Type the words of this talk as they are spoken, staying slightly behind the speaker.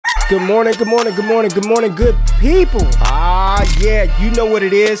Good morning, good morning, good morning, good morning, good people. Yeah, you know what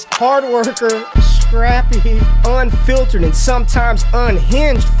it is. Hard worker, scrappy, unfiltered, and sometimes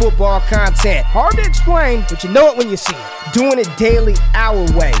unhinged football content. Hard to explain, but you know it when you see it. Doing it daily our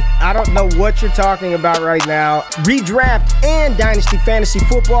way. I don't know what you're talking about right now. Redraft and Dynasty Fantasy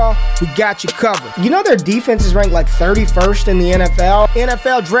Football, we got you covered. You know their defense is ranked like 31st in the NFL?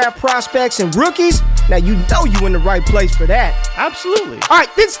 NFL draft prospects and rookies? Now you know you in the right place for that. Absolutely. All right,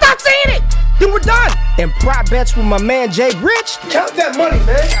 then stop saying it. Then we're done. And prop bets with my man Jay Rich. Count that money,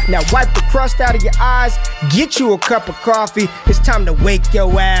 man. Now wipe the crust out of your eyes. Get you a cup of coffee. It's time to wake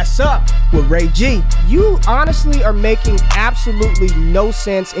your ass up with Ray G. You honestly are making absolutely no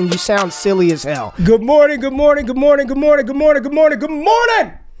sense, and you sound silly as hell. Good morning, good morning, good morning, good morning, good morning, good morning, good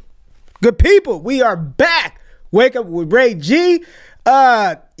morning. Good people, we are back. Wake up with Ray G.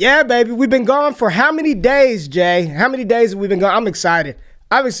 Yeah, baby, we've been gone for how many days, Jay? How many days have we been gone? I'm excited.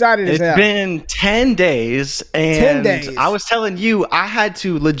 I'm excited as hell. It's been 10 days, and 10 days. I was telling you, I had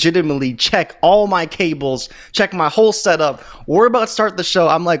to legitimately check all my cables, check my whole setup. We're about to start the show.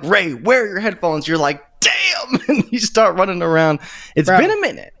 I'm like, Ray, where are your headphones? You're like, damn, and you start running around. It's been a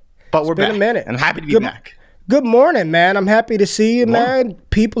minute, but we're back. It's been a minute. I'm happy to be back. Good morning, man. I'm happy to see you, man.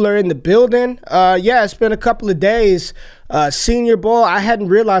 People are in the building. Yeah, it's been a couple of days. Senior Bowl, I hadn't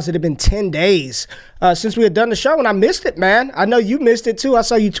realized it had been 10 days since we had done the show, and I missed it, man. I know you missed it, too. I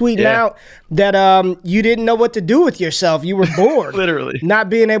saw you tweeting out that you didn't know what to do with yourself. You were bored. Literally. Not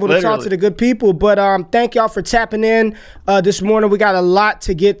being able to talk to the good people. But thank y'all for tapping in this morning. We got a lot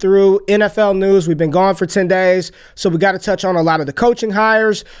to get through. NFL news. We've been gone for 10 days, so we got to touch on a lot of the coaching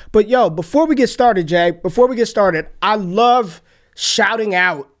hires. But, yo, before we get started, Jay, I love shouting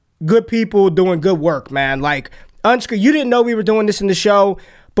out good people doing good work, man. Like, you didn't know we were doing this in the show,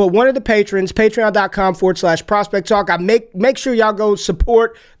 but one of the patrons, patreon.com/prospect talk, I make sure y'all go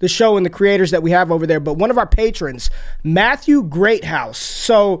support the show and the creators that we have over there. But one of our patrons, Matthew Greathouse,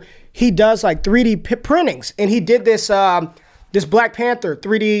 so he does like 3D printings, and he did this this Black Panther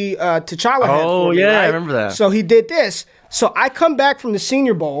 3D T'Challa head for me, right? I remember that. So he did this. So I come back from the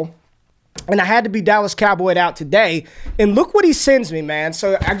Senior Bowl, and I had to be Dallas Cowboyed out today. And look what he sends me, man.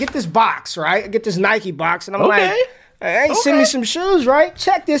 So I get this box, right? I get this Nike box, and I'm like, hey, send me some shoes, right?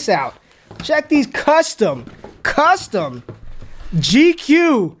 Check this out. Check these custom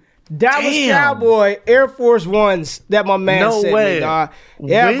GQ Dallas Cowboy Air Force Ones that my man sent me, dog.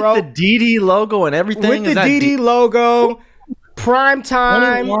 Yeah, with bro. The DD logo and everything? With the DD logo. Prime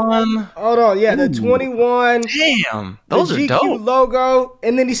time. 21. Hold on, yeah, the 21. Damn, those the are GQ dope. logo,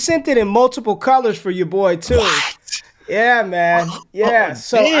 and then he sent it in multiple colors for your boy too. What? Yeah, man. Yeah.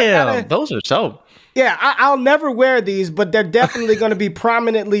 Those are dope. Yeah, I'll never wear these, but they're definitely going to be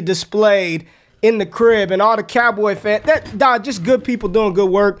prominently displayed in the crib, and all the Cowboy fans. Just good people doing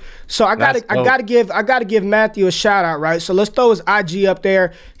good work. So I gotta give Matthew a shout out, right? So let's throw his IG up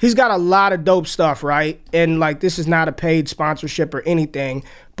there. He's got a lot of dope stuff, right? And like, this is not a paid sponsorship or anything,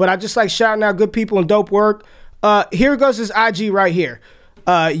 but I just like shouting out good people and dope work. Here goes his IG right here.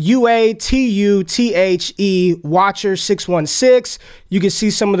 UATUTHE Watcher 616. You can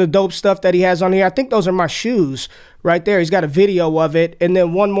see some of the dope stuff that he has on here. I think those are my shoes right there. He's got a video of it. And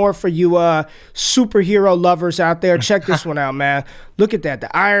then one more for you superhero lovers out there. Check this one out, man. Look at that.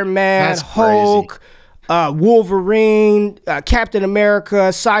 The Iron Man, that's Hulk, Wolverine, Captain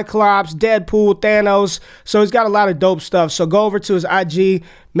America, Cyclops, Deadpool, Thanos. So he's got a lot of dope stuff. So go over to his IG.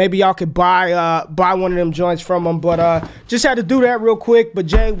 Maybe y'all could buy one of them joints from him. But just had to do that real quick. But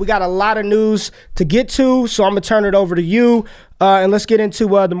Jay, we got a lot of news to get to, so I'm gonna turn it over to you. And let's get into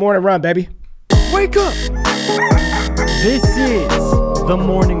the morning run, baby. Wake up! This is the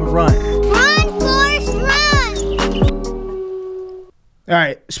morning run. Run, Forrest, run! All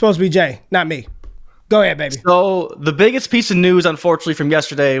right, it's supposed to be Jay, not me. Go ahead, baby. So the biggest piece of news, unfortunately, from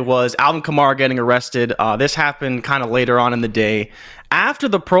yesterday was Alvin Kamara getting arrested. This happened kind of later on in the day. After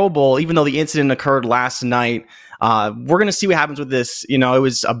the Pro Bowl, even though the incident occurred last night, we're going to see what happens with this. You know, it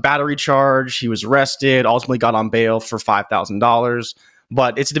was a battery charge. He was arrested, ultimately got on bail for $5,000.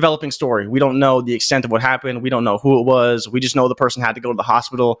 But it's a developing story. We don't know the extent of what happened. We don't know who it was. We just know the person had to go to the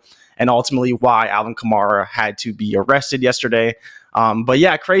hospital, and ultimately why Alvin Kamara had to be arrested yesterday. But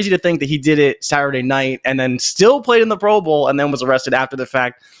yeah, crazy to think that he did it Saturday night and then still played in the Pro Bowl and then was arrested after the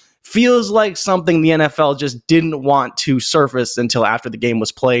fact. Feels like something the NFL just didn't want to surface until after the game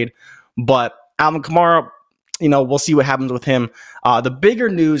was played. But Alvin Kamara, you know, we'll see what happens with him. The bigger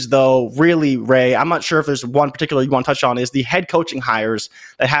news, though, really, Ray, I'm not sure if there's one particular you want to touch on, is the head coaching hires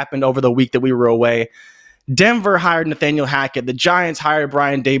that happened over the week that we were away. Denver hired Nathaniel Hackett. The Giants hired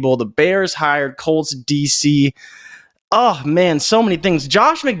Brian Daboll. The Bears hired Colts DC. Oh, man, so many things.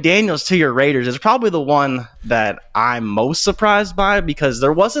 Josh McDaniels to your Raiders is probably the one that I'm most surprised by because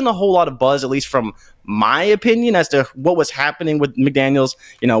there wasn't a whole lot of buzz, at least from my opinion, as to what was happening with McDaniels.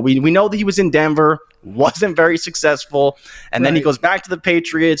 You know, we know that he was in Denver, wasn't very successful, and then he goes back to the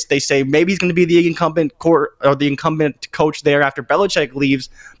Patriots. They say maybe he's going to be the incumbent coach there after Belichick leaves,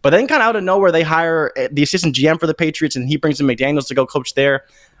 but then kind of out of nowhere, they hire the assistant GM for the Patriots, and he brings in McDaniels to go coach there.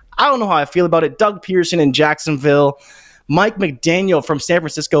 I don't know how I feel about it. Doug Pearson in Jacksonville. Mike McDaniel from San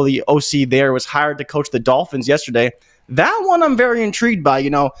Francisco, the OC there, was hired to coach the Dolphins yesterday. That one I'm very intrigued by. You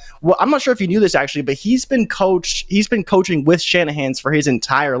know, well, I'm not sure if you knew this actually, but he's been coaching with Shanahan's for his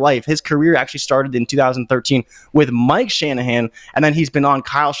entire life. His career actually started in 2013 with Mike Shanahan, and then he's been on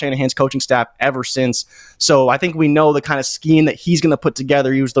Kyle Shanahan's coaching staff ever since. So I think we know the kind of scheme that he's going to put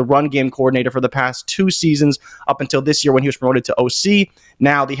together. He was the run game coordinator for the past 2 seasons up until this year when he was promoted to OC.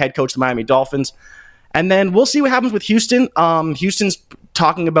 Now the head coach of the Miami Dolphins. And then we'll see what happens with Houston. Houston's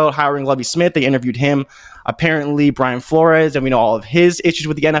talking about hiring Lovie Smith. They interviewed him. Apparently, Brian Flores, and we know all of his issues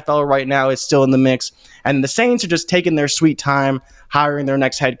with the NFL right now, is still in the mix. And the Saints are just taking their sweet time hiring their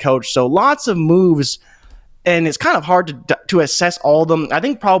next head coach. So lots of moves, and it's kind of hard to assess all of them. I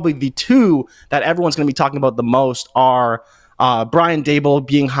think probably the 2 that everyone's going to be talking about the most are Brian Daboll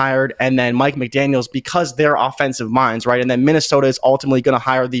being hired and then Mike McDaniels because they're offensive minds, right? And then Minnesota is ultimately going to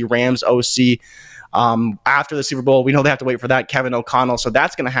hire the Rams OC. After the Super Bowl, we know they have to wait for that, Kevin O'Connell. So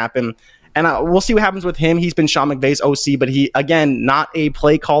that's going to happen. And we'll see what happens with him. He's been Sean McVay's OC, but he, again, not a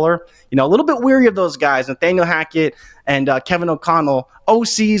play caller. You know, a little bit weary of those guys, Nathaniel Hackett and Kevin O'Connell,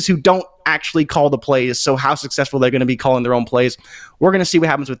 OCs who don't actually call the plays. So how successful they're going to be calling their own plays. We're going to see what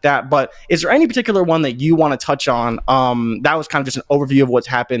happens with that. But is there any particular one that you want to touch on? That was kind of just an overview of what's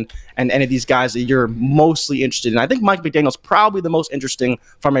happened and any of these guys that you're mostly interested in. I think Mike McDaniel's probably the most interesting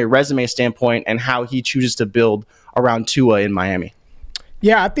from a resume standpoint and how he chooses to build around Tua in Miami.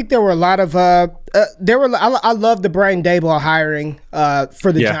 Yeah, I think there were a lot of I love the Brian Daboll hiring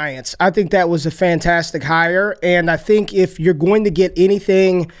for the Giants. I think that was a fantastic hire, and I think if you're going to get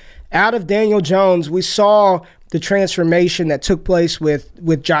anything out of Daniel Jones, we saw the transformation that took place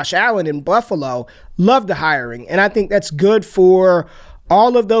with Josh Allen in Buffalo. Love the hiring, and I think that's good for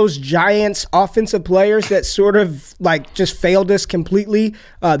all of those Giants offensive players that sort of like just failed us completely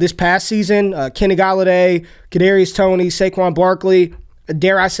this past season. Kenny Golladay, Kadarius Toney, Saquon Barkley,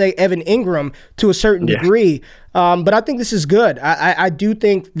 dare I say Evan Ingram to a certain degree. But I think this is good. I do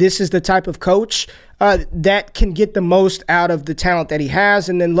think this is the type of coach that can get the most out of the talent that he has.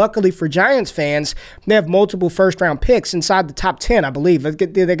 And then luckily for Giants fans, they have multiple first-round picks inside the top 10, I believe.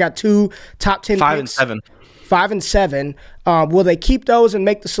 They got 2 top 10 5 picks. 5 and 7. 5 and 7. Will they keep those and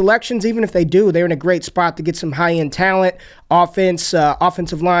make the selections? Even if they do, they're in a great spot to get some high-end talent, offense,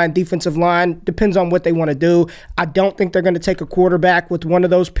 offensive line, defensive line. Depends on what they want to do. I don't think they're going to take a quarterback with one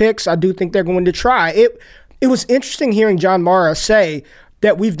of those picks. I do think they're going to try. It was interesting hearing John Mara say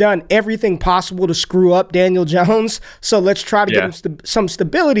that we've done everything possible to screw up Daniel Jones, so let's try to get him some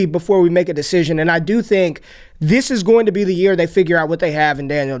stability before we make a decision. And I do think this is going to be the year they figure out what they have in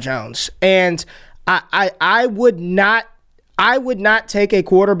Daniel Jones. And I would not take a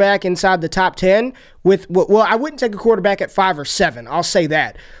quarterback inside the top 10 I wouldn't take a quarterback at 5 or 7. I'll say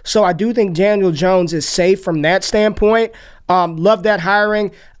that. So I do think Daniel Jones is safe from that standpoint. Love that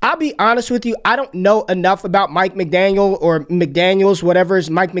hiring. I'll be honest with you. I don't know enough about Mike McDaniel or McDaniels, whatever is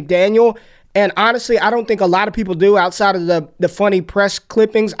Mike McDaniel. And honestly, I don't think a lot of people do outside of the funny press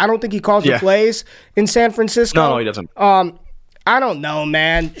clippings. I don't think he calls the plays in San Francisco. No, he doesn't. I don't know,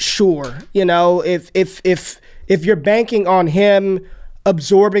 man. Sure. You know, if you're banking on him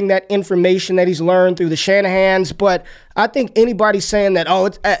absorbing that information that he's learned through the Shanahans, but I think anybody saying that,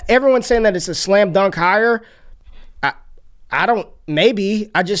 everyone's saying that it's a slam dunk hire, I don't,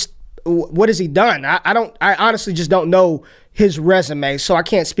 maybe. What has he done? I honestly just don't know his resume, so I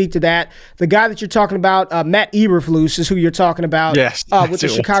can't speak to that. The guy that you're talking about, Matt Eberflus, is who you're talking about with the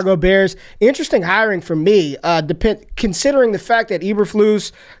Chicago Bears. Interesting hiring for me, considering the fact that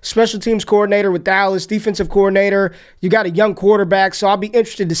Eberflus, special teams coordinator with Dallas, defensive coordinator, you got a young quarterback, so I'll be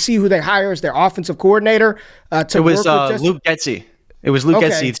interested to see who they hire as their offensive coordinator. It was Luke Getsy. It was Luke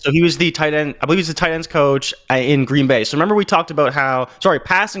Getsy. So he was the tight end. I believe he's the tight ends coach in Green Bay. So remember we talked about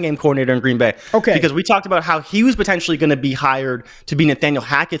passing game coordinator in Green Bay. Okay. Because we talked about how he was potentially going to be hired to be Nathaniel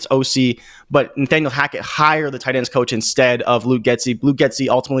Hackett's OC, but Nathaniel Hackett hired the tight ends coach instead of Luke Getsy. Luke Getsy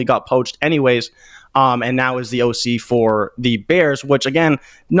ultimately got poached anyways, and now is the OC for the Bears, which again,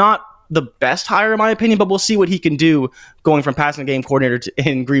 not the best hire in my opinion, but we'll see what he can do going from passing game coordinator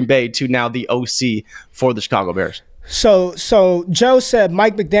in Green Bay to now the OC for the Chicago Bears. So Joe said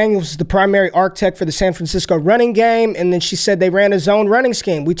Mike McDaniels is the primary architect for the San Francisco running game, and then she said they ran a zone running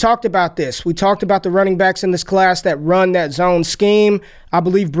scheme. We talked about this. We talked about the running backs in this class that run that zone scheme. I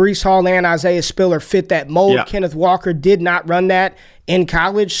believe Breece Hall and Isaiah Spiller fit that mold. Yeah. Kenneth Walker did not run that in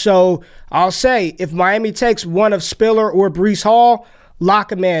college. So I'll say if Miami takes one of Spiller or Breece Hall, lock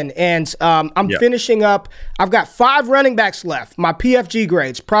them in. And I'm finishing up. I've got 5 running backs left. My PFG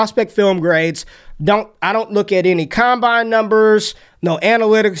grades, prospect film grades. I don't look at any combine numbers, no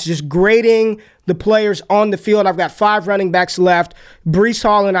analytics, just grading the players on the field. I've got 5 running backs left. Breece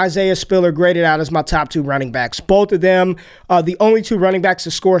Hall and Isaiah Spiller graded out as my top 2 running backs. Both of them, the only 2 running backs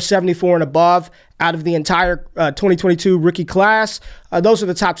to score 74 and above out of the entire 2022 rookie class. Those are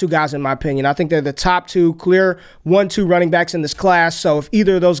the top 2 guys in my opinion. I think they're the top 2 clear 1-2 running backs in this class. So if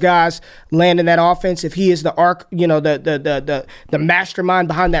either of those guys land in that offense, if he is the the mastermind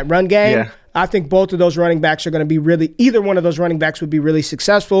behind that run game, I think both of those running backs are going to be either one of those running backs would be really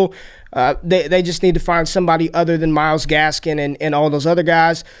successful. They just need to find somebody other than Myles Gaskin and all those other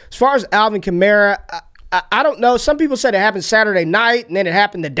guys. As far as Alvin Kamara, I don't know. Some people said it happened Saturday night and then it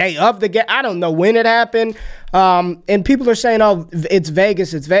happened the day of the game. I don't know when it happened. And people are saying, oh, it's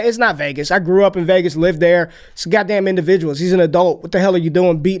Vegas. It's not Vegas. I grew up in Vegas, lived there. It's goddamn individuals. He's an adult. What the hell are you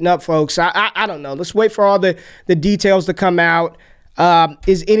doing beating up folks? I don't know. Let's wait for all the details to come out.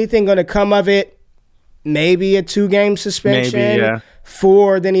 Is anything going to come of it? Maybe a 2-game suspension. Maybe,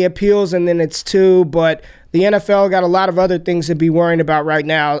 4, then he appeals, and then it's 2. But the NFL got a lot of other things to be worrying about right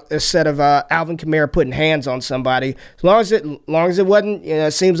now instead of Alvin Kamara putting hands on somebody. As long as it wasn't,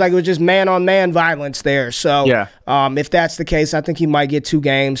 it seems like it was just man-on-man violence there. So if that's the case, I think he might get 2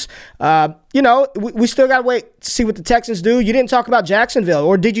 games. We still got to wait to see what the Texans do. You didn't talk about Jacksonville,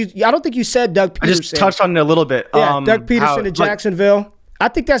 or did you? I don't think you said Doug Peterson. I just touched on it a little bit. Yeah, Doug Peterson to Jacksonville. I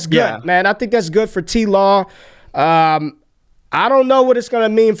think that's good, man. I think that's good for T-Law. I don't know what it's going to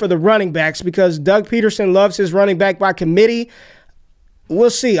mean for the running backs because Doug Peterson loves his running back by committee. We'll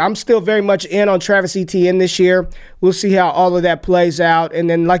see. I'm still very much in on Travis Etienne this year. We'll see how all of that plays out. And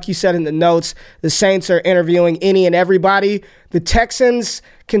then, like you said in the notes, the Saints are interviewing any and everybody. The Texans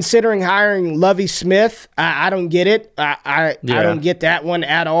considering hiring Lovie Smith. I don't get it. I don't get that one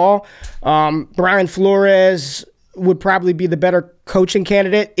at all. Brian Flores would probably be the better coaching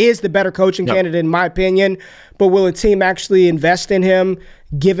candidate, is the better coaching candidate in my opinion. But will a team actually invest in him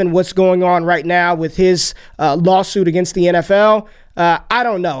given what's going on right now with his lawsuit against the NFL? I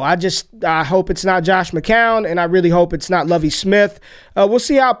don't know. I hope it's not Josh McCown, and I really hope it's not Lovie Smith. We'll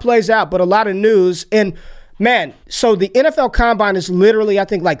see how it plays out, but a lot of news. And, man, so the NFL Combine is literally, I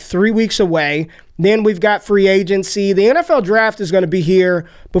think, like 3 weeks away. Then we've got free agency. The NFL Draft is going to be here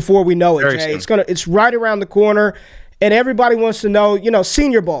before we know it, Jay. It's right around the corner, and everybody wants to know,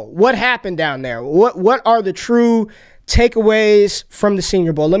 Senior Bowl. What happened down there? What are the true takeaways from the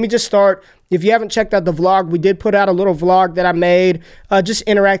Senior Bowl? Let me just start. If you haven't checked out the vlog, we did put out a little vlog that I made, just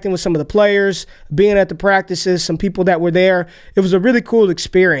interacting with some of the players, being at the practices, some people that were there. It was a really cool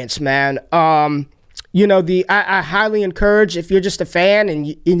experience, man. I highly encourage, if you're just a fan and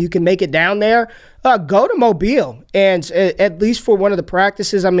you can make it down there, go to Mobile. And at least for one of the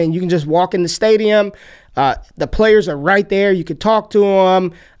practices, you can just walk in the stadium. The players are right there. You can talk to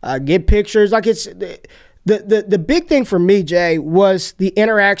them, get pictures. Like it's the big thing for me, Jay, was the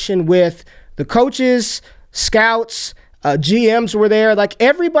interaction with the coaches, scouts, GMs were there. Like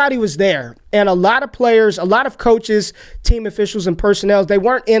everybody was there. And a lot of players, a lot of coaches, team officials, and personnel, they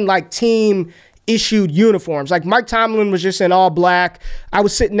weren't in like team issued uniforms. Like Mike Tomlin was just in all black. I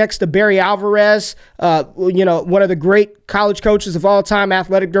was sitting next to Barry Alvarez, one of the great college coaches of all time,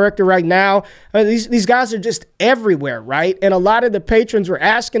 athletic director right now. These guys are just everywhere, right? And a lot of the patrons were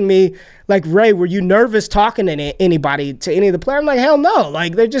asking me, like, Ray, were you nervous talking to anybody, to any of the players? I'm like, hell no.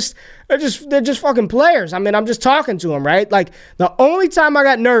 Like they're just fucking players. I'm just talking to them, right? Like the only time I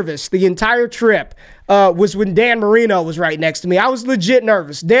got nervous the entire trip was when Dan Marino was right next to me. I was legit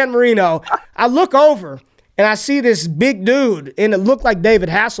nervous. Dan Marino, I look over and I see this big dude and it looked like David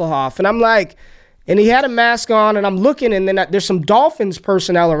Hasselhoff. And I'm like, and he had a mask on and I'm looking and then there's some Dolphins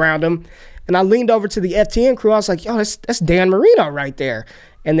personnel around him. And I leaned over to the FTN crew. I was like, yo, that's Dan Marino right there.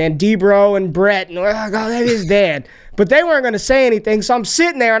 And then Debro and Brett, and that is Dan. But they weren't going to say anything. So I'm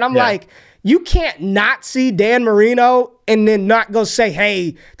sitting there and I'm like, you can't not see Dan Marino and then not go say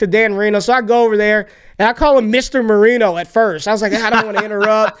hey to Dan Marino. So I go over there and I call him Mr. Marino at first. I was like, I don't want to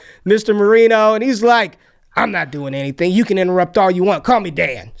interrupt Mr. Marino. And he's like, I'm not doing anything. You can interrupt all you want. Call me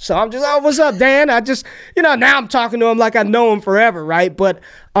Dan. So I'm just, what's up, Dan? I just, now I'm talking to him like I know him forever, right? But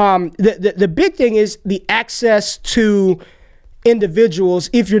the big thing is the access to individuals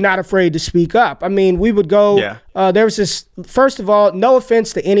if you're not afraid to speak up. I mean, we would go, there was this, first of all, no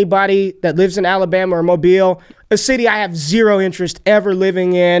offense to anybody that lives in Alabama or Mobile, a city I have zero interest ever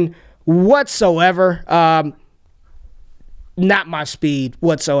living in whatsoever. Not my speed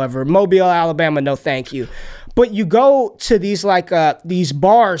whatsoever. Mobile, Alabama, no thank you. But you go to these these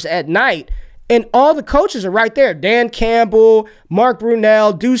bars at night, and all the coaches are right there. Dan Campbell, Mark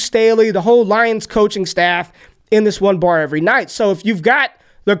Brunell, Deuce Staley, the whole Lions coaching staff in this one bar every night. So if you've got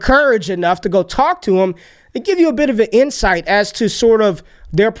the courage enough to go talk to them, they give you a bit of an insight as to sort of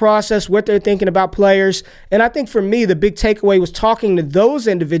their process, what they're thinking about players. And I think for me, the big takeaway was talking to those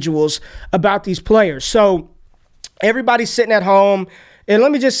individuals about these players. So everybody's sitting at home. And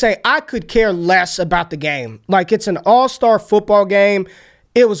let me just say, I could care less about the game. Like, it's an all-star football game.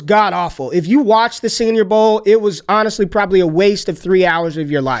 It was god-awful. If you watched the Senior Bowl, it was honestly probably a waste of 3 hours of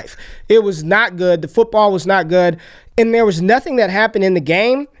your life. It was not good. The football was not good. And there was nothing that happened in the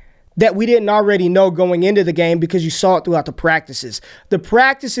game that we didn't already know going into the game because you saw it throughout the practices. The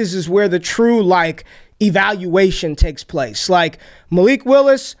practices is where the true, evaluation takes place. Like, Malik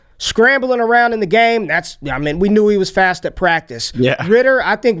Willis scrambling around in the game, we knew he was fast at practice. Yeah.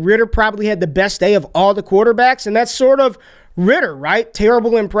 I think Ritter probably had the best day of all the quarterbacks, and that's sort of Ritter, right?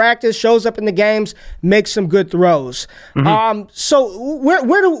 Terrible in practice, shows up in the games, makes some good throws. Mm-hmm. So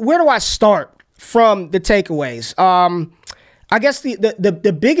where do I start from the takeaways? I guess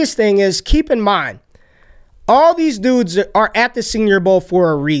the biggest thing is, keep in mind, all these dudes are at the Senior Bowl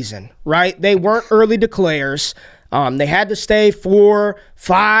for a reason, right? They weren't early declares. They had to stay 4,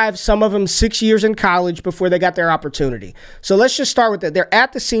 5, some of them 6 years in college before they got their opportunity. So let's just start with that. They're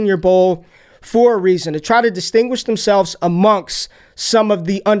at the Senior Bowl for a reason, to try to distinguish themselves amongst some of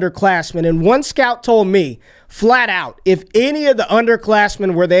the underclassmen. And one scout told me, flat out, if any of the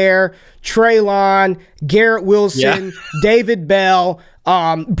underclassmen were there, Treylon, Garrett Wilson, David Bell,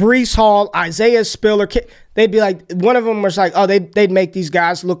 Breece Hall, Isaiah Spiller, they'd be like, one of them was like, oh, they'd make these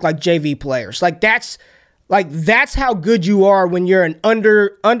guys look like JV players. That's how good you are when you're an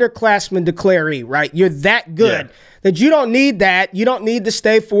underclassman declaree, right? You're that good that you don't need that. You don't need to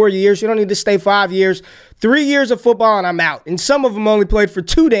stay 4 years. You don't need to stay 5 years. 3 years of football and I'm out. And some of them only played for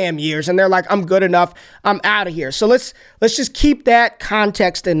 2 damn years, and they're like, I'm good enough. I'm out of here. So let's just keep that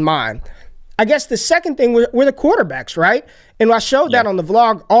context in mind. I guess the second thing were the quarterbacks, right? And I showed that on the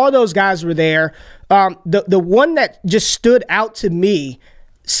vlog. All those guys were there. The one that just stood out to me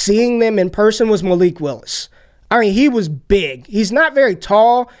seeing them in person was Malik Willis. I mean, he was big. He's not very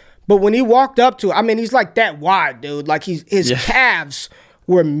tall, but when he walked up to, he's like that wide, dude. Like, his calves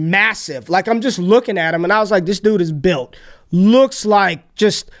were massive. Like, I'm just looking at him, and I was like, this dude is built. Looks like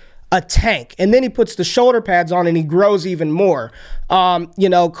just a tank. And then he puts the shoulder pads on, and he grows even more.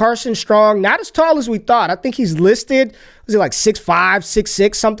 Carson Strong, not as tall as we thought. I think he's listed, was it like 6'5",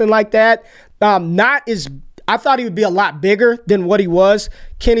 6'6", something like that? I thought he would be a lot bigger than what he was.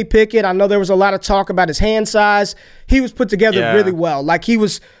 Kenny Pickett, I know there was a lot of talk about his hand size. He was put together really well. Like,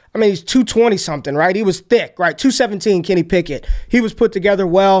 he's 220-something, right? He was thick, right? 217, Kenny Pickett. He was put together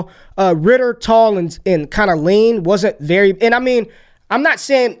well. Ritter, tall and kind of lean, wasn't very – and I'm not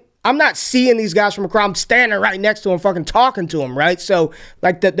seeing these guys from a crowd. I'm standing right next to him, fucking talking to him, right? So,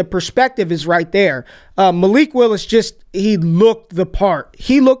 the perspective is right there. Malik Willis he looked the part.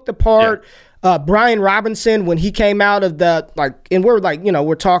 Yeah. Brian Robinson, when he came out of and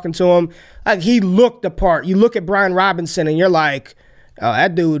we're talking to him, he looked the part. You look at Brian Robinson and you're like, oh,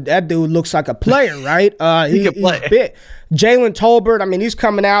 that dude looks like a player, right? He can play. He's big. Jalen Tolbert, he's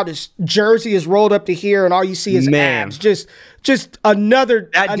coming out, his jersey is rolled up to here and all you see is abs. Just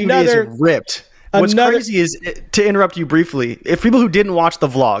another. That dude is ripped. What's crazy is, to interrupt you briefly, if people who didn't watch the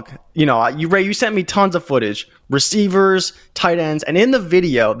vlog, Ray, you sent me tons of footage, receivers, tight ends, and in the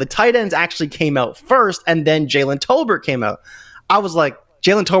video, the tight ends actually came out first, and then Jalen Tolbert came out. I was like,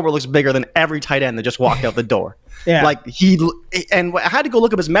 Jalen Tolbert looks bigger than every tight end that just walked out the door. Yeah. And I had to go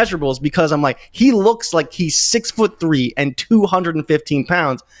look up his measurables because I'm like, he looks like he's 6'3" and 215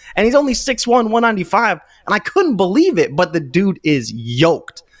 pounds, and he's only 6'1", 195, and I couldn't believe it, but the dude is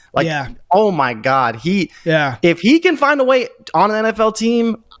yoked. Oh my God. If he can find a way on an NFL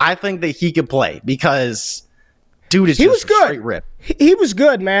team, I think that he could play because dude is just straight rip. He was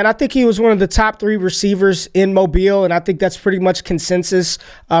good, man. I think he was one of the top 3 receivers in Mobile, and I think that's pretty much consensus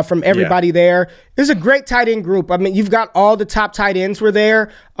from everybody there. It was a great tight end group. You've got all the top tight ends were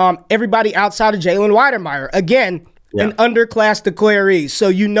there. Everybody outside of Jalen Weidemeyer. Again, an underclass declaree, so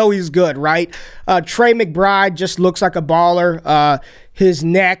you know he's good, right? Trey McBride just looks like a baller. His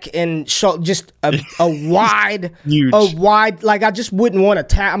neck and just a wide, like I just wouldn't want to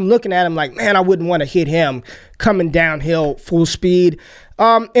tap. I'm looking at him like, man, I wouldn't want to hit him coming downhill full speed.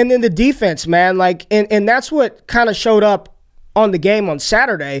 And then the defense, man, like, and that's what kind of showed up on the game on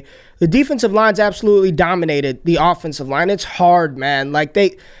Saturday. The defensive line's absolutely dominated the offensive line. It's hard, man. Like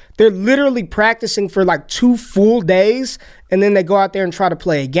they're literally practicing for like 2 full days, and then they go out there and try to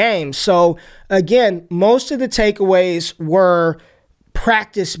play a game. So again, most of the takeaways were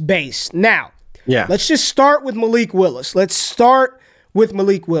practice-based. Now, let's just start with Malik Willis.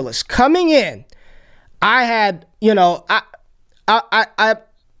 Coming in, I had,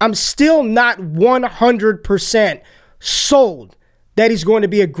 I'm still not 100% sold that he's going to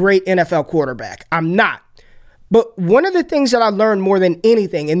be a great NFL quarterback. I'm not. But one of the things that I learned more than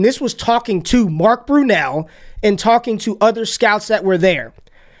anything, and this was talking to Mark Brunell and talking to other scouts that were there,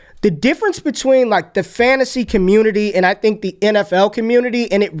 the difference between like the fantasy community and I think the NFL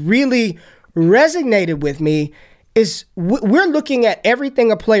community, and it really resonated with me, is we're looking at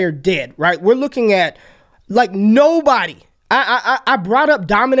everything a player did, right? We're looking at like nobody. I brought up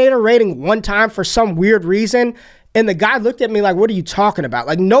Dominator rating one time for some weird reason, and the guy looked at me like, what are you talking about?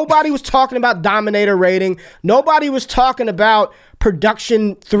 Like, nobody was talking about Dominator rating. Nobody was talking about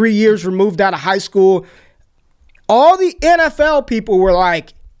production 3 years removed out of high school. All the NFL people were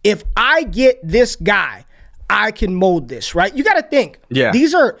like, if I get this guy, I can mold this, right? You got to think. Yeah.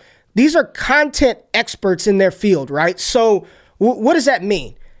 These are content experts in their field, right? So what does that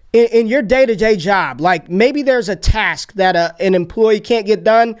mean? In your day-to-day job, like maybe there's a task that an employee can't get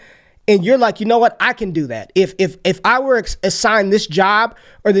done, and you're like, you know what, I can do that. If I were assigned this job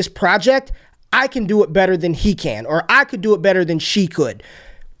or this project, I can do it better than he can, or I could do it better than she could.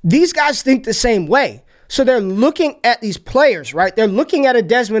 These guys think the same way. So they're looking at these players, right? They're looking at a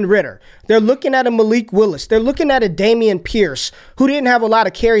Desmond Ridder. They're looking at a Malik Willis. They're looking at a Damian Pierce, who didn't have a lot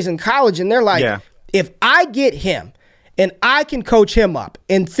of carries in college, and they're like, if I get him and I can coach him up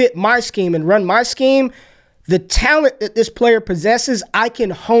and fit my scheme and run my scheme, the talent that this player possesses, I can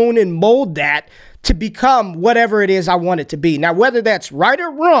hone and mold that to become whatever it is I want it to be. Now, whether that's right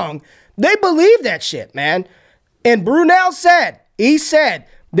or wrong, they believe that shit, man. And Brunell said,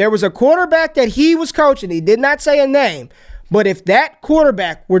 there was a quarterback that he was coaching. He did not say a name, but if that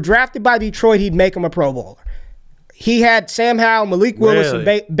quarterback were drafted by Detroit, he'd make him a Pro Bowler. He had Sam Howell, Malik Willis,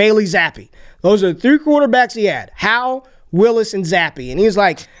 and Bailey Zappi. Those are the 3 quarterbacks he had: Howell, Willis, and Zappi. And he was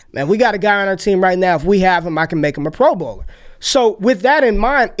like, man, we got a guy on our team right now. If we have him, I can make him a Pro Bowler. So with that in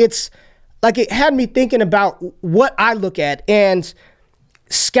mind, it's like it had me thinking about what I look at and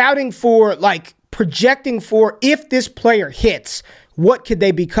scouting for, like projecting for, if this player hits, what could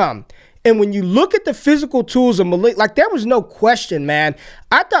they become? And when you look at the physical tools of Malik, like there was no question, man.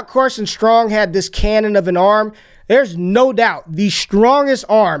 I thought Carson Strong had this cannon of an arm. There's no doubt the strongest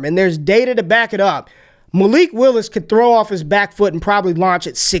arm, and there's data to back it up. Malik Willis could throw off his back foot and probably launch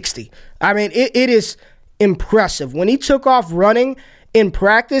at 60. I mean, it is impressive. When he took off running in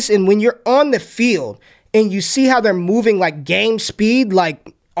practice, and when you're on the field and you see how they're moving like game speed,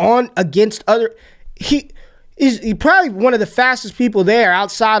 like on against other, he's probably one of the fastest people there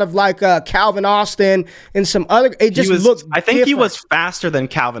outside of like Calvin Austin and some other. It just looked I think different. He was faster than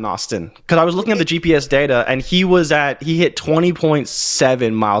Calvin Austin, because I was looking at the GPS data, and he hit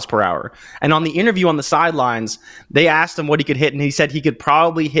 20.7 miles per hour. And on the interview on the sidelines, they asked him what he could hit, and he said he could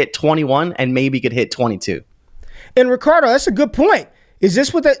probably hit 21 and maybe could hit 22. And Ricardo, that's a good point. Is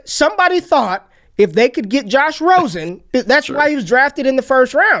this what somebody thought? If they could get Josh Rosen, that's why he was drafted in the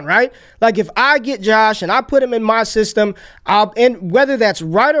first round, right? Like if I get Josh and I put him in my system, and whether that's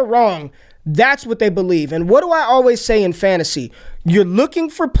right or wrong, that's what they believe. And what do I always say in fantasy? You're looking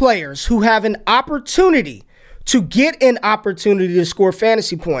for players who have an opportunity to get an opportunity to score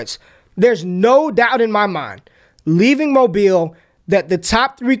fantasy points. There's no doubt in my mind, leaving Mobile, that the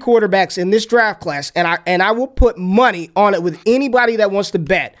top 3 quarterbacks in this draft class, and I will put money on it with anybody that wants to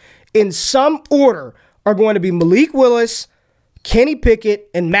bet, in some order, are going to be Malik Willis, Kenny Pickett,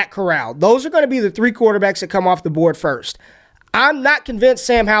 and Matt Corral. Those are going to be the 3 quarterbacks that come off the board first. I'm not convinced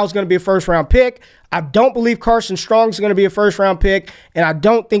Sam Howell is going to be a first-round pick. I don't believe Carson Strong is going to be a first-round pick, and I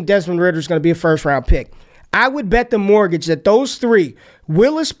don't think Desmond Ridder is going to be a first-round pick. I would bet the mortgage that those 3,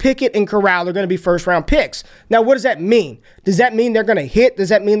 Willis, Pickett, and Corral, are going to be first-round picks. Now, what does that mean? Does that mean they're going to hit? Does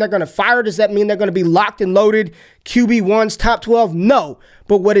that mean they're going to fire? Does that mean they're going to be locked and loaded QB1s, top 12? No.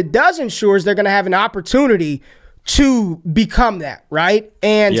 But what it does ensure is they're going to have an opportunity to become that, right?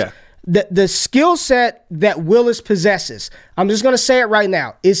 And the skill set that Willis possesses, I'm just going to say it right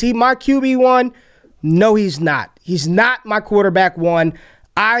now. Is he my QB1? No, he's not. He's not my quarterback one.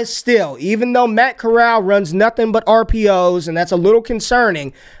 I still, even though Matt Corral runs nothing but RPOs, and that's a little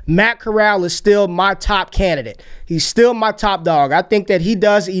concerning, Matt Corral is still my top candidate. He's still my top dog. I think that he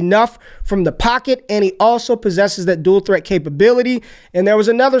does enough from the pocket, and he also possesses that dual threat capability. And there was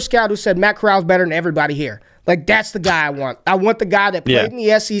another scout who said Matt Corral's better than everybody here. Like, that's the guy I want. I want the guy that played in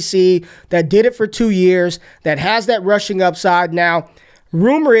the SEC, that did it for 2 years, that has that rushing upside. Now,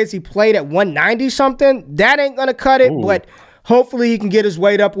 rumor is he played at 190-something. That ain't going to cut it, but hopefully he can get his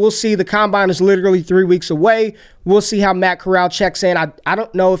weight up. We'll see. The combine is literally 3 weeks away. We'll see how Matt Corral checks in. I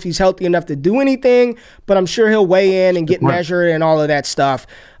don't know if he's healthy enough to do anything, but I'm sure he'll weigh in and get measured and all of that stuff.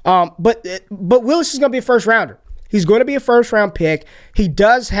 But Willis is going to be a first-rounder. He's going to be a first-round pick. He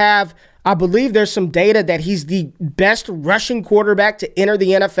does have, I believe there's some data that he's the best rushing quarterback to enter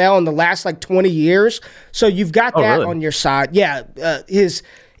the NFL in the last, 20 years. So you've got that on your side. Yeah, his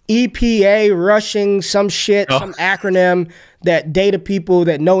EPA rushing, some acronym that data people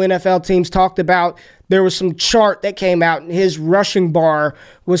that know NFL teams talked about. There was some chart that came out, and his rushing bar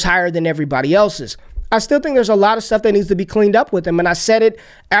was higher than everybody else's. I still think there's a lot of stuff that needs to be cleaned up with him, and I said it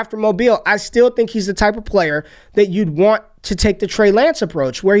after Mobile. I still think he's the type of player that you'd want to take the Trey Lance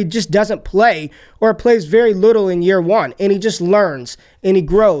approach, where he just doesn't play or plays very little in year one, and he just learns, and he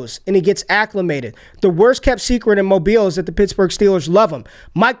grows, and he gets acclimated. The worst-kept secret in Mobile is that the Pittsburgh Steelers love him.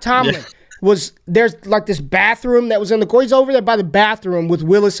 Mike Tomlin there's this bathroom that was in the court. He's over there by the bathroom with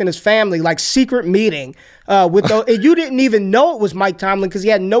Willis and his family, secret meeting with those. And you didn't even know it was Mike Tomlin because he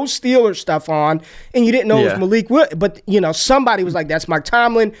had no Steelers stuff on, and you didn't know it was Malik. But somebody was like, "That's Mike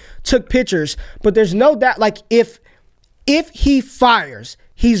Tomlin." Took pictures, but there's no doubt. If he fires,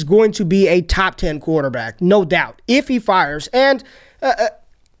 he's going to be a top 10 quarterback, no doubt. If he fires, and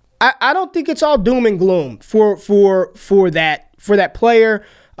I don't think it's all doom and gloom for that player.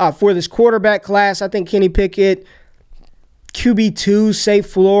 For this quarterback class, I think Kenny Pickett, QB2, safe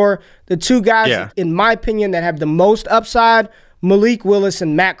floor. The two guys, in my opinion, that have the most upside, Malik Willis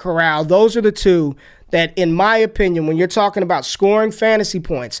and Matt Corral. Those are the two that, in my opinion, when you're talking about scoring fantasy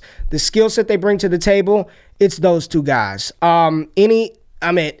points, the skill set they bring to the table, it's those two guys. I'm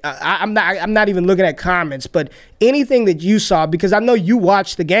not even looking at comments, but anything that you saw, because I know you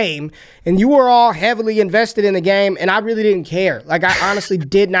watched the game and you were all heavily invested in the game, and I really didn't care. I honestly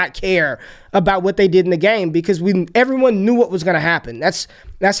did not care about what they did in the game because everyone knew what was going to happen. That's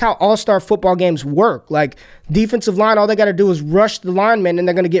how all-star football games work. Defensive line, all they got to do is rush the linemen, and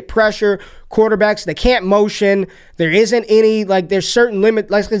they're going to get pressure. Quarterbacks, they can't motion. There isn't any, there's certain limit.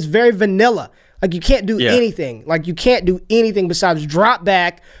 It's very vanilla. You can't do anything. You can't do anything besides drop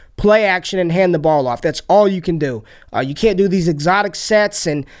back, play action, and hand the ball off. That's all you can do. You can't do these exotic sets,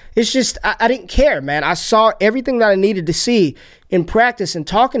 and it's just, I didn't care, man. I saw everything that I needed to see in practice and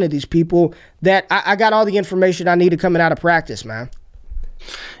talking to these people that I got all the information I needed coming out of practice, man.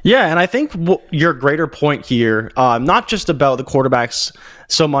 Yeah, and I think your greater point here, not just about the quarterbacks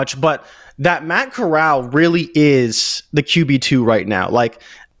so much, but that Matt Corral really is the QB2 right now.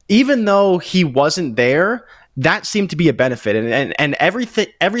 Even though he wasn't there, that seemed to be a benefit. And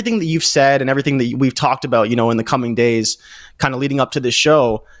everything that you've said and everything that we've talked about, in the coming days, kind of leading up to this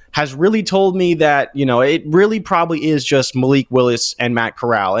show, has really told me that, it really probably is just Malik Willis and Matt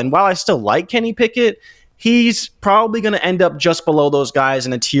Corral. And while I still like Kenny Pickett, he's probably going to end up just below those guys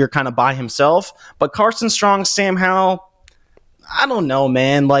in a tier kind of by himself. But Carson Strong, Sam Howell, I don't know,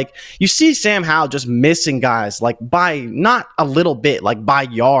 man. You see Sam Howell just missing guys, by not a little bit, by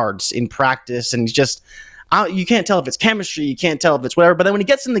yards in practice. And he's just, you can't tell if it's chemistry. You can't tell if it's whatever. But then when he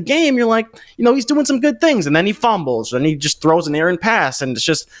gets in the game, you're like, he's doing some good things. And then he fumbles and he just throws an errant pass. And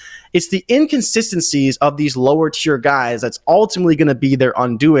it's the inconsistencies of these lower tier guys that's ultimately going to be their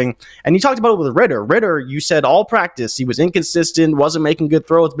undoing. And you talked about it with Ritter. Ritter, you said all practice, he was inconsistent, wasn't making good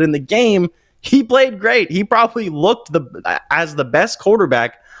throws. But in the game, he played great. He probably looked as the best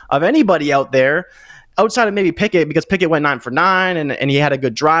quarterback of anybody out there, outside of maybe Pickett, because Pickett went 9 for 9 and he had a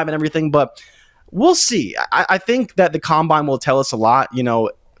good drive and everything. But we'll see. I think that the combine will tell us a lot.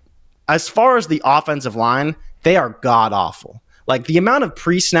 As far as the offensive line, they are god awful. The amount of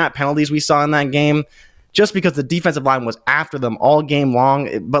pre-snap penalties we saw in that game, just because the defensive line was after them all game long.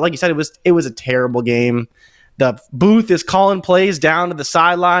 But like you said, it was a terrible game. The booth is calling plays down to the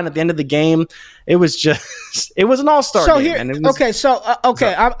sideline at the end of the game. It was just, it was an all-star game.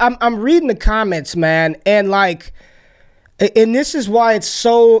 I'm reading the comments, man, and this is why it's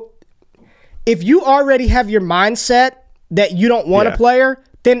so. If you already have your mindset that you don't want a player,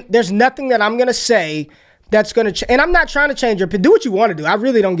 then there's nothing that I'm gonna say that's going to and I'm not trying to change your opinion. Do what you want to do. I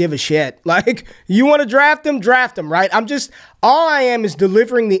really don't give a shit. Like, you want to draft them, right? All I am is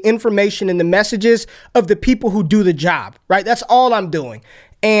delivering the information and the messages of the people who do the job, right? That's all I'm doing.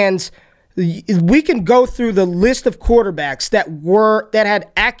 And we can go through the list of quarterbacks that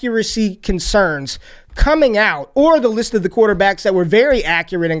had accuracy concerns coming out, or the list of the quarterbacks that were very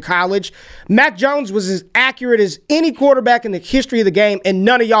accurate in college. Mac Jones was as accurate as any quarterback in the history of the game, and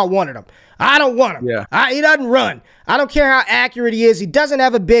none of y'all wanted him. I don't want him. Yeah. He doesn't run. I don't care how accurate he is. He doesn't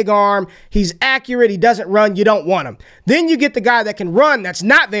have a big arm. He's accurate. He doesn't run. You don't want him. Then you get the guy that can run that's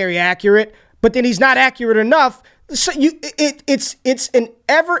not very accurate, but then he's not accurate enough. So it's an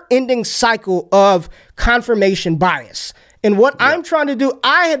ever-ending cycle of confirmation bias. And what I'm trying to do,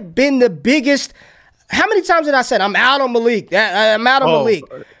 I have been the biggest. How many times did I say I'm out on Malik? I'm out on Malik.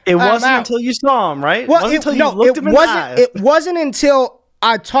 It wasn't until you saw him, right? Well, it wasn't until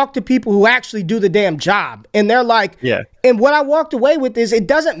I talked to people who actually do the damn job, and they're like, yeah. And what I walked away with is, it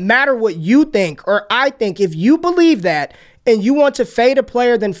doesn't matter what you think or I think. If you believe that and you want to fade a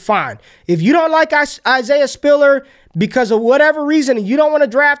player, then fine. If you don't like Isaiah Spiller because of whatever reason and you don't want to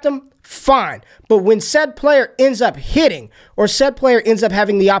draft him, fine. But when said player ends up hitting, or said player ends up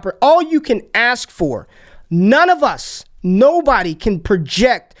having the all you can ask for, nobody can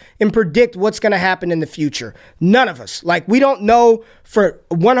project and predict what's going to happen in the future. None of us. Like, we don't know for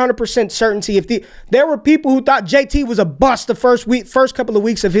 100% certainty if there were people who thought JT was a bust the first couple of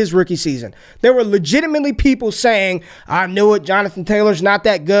weeks of his rookie season. There were legitimately people saying, I knew it, Jonathan Taylor's not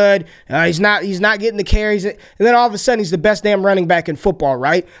that good. He's not getting the carries. And then all of a sudden he's the best damn running back in football,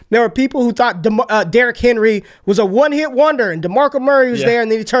 right? There were people who thought Derrick Henry was a one-hit wonder and DeMarco Murray was there,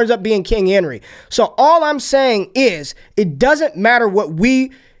 and then he turns up being King Henry. So all I'm saying is, it doesn't matter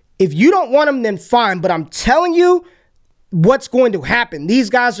if you don't want him, then fine. But I'm telling you what's going to happen. These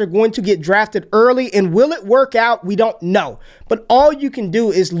guys are going to get drafted early, and will it work out? We don't know. But all you can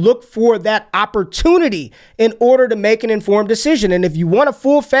do is look for that opportunity in order to make an informed decision. And if you want a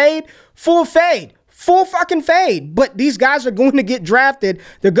full fade, full fucking fade. But these guys are going to get drafted.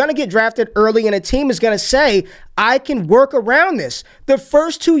 They're going to get drafted early, and a team is going to say, I can work around this. The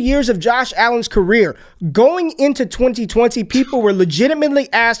first 2 years of Josh Allen's career, going into 2020, people were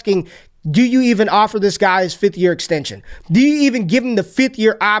legitimately asking, do you even offer this guy his fifth-year extension? Do you even give him the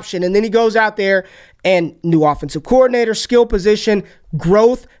fifth-year option? And then he goes out there, and new offensive coordinator, skill position,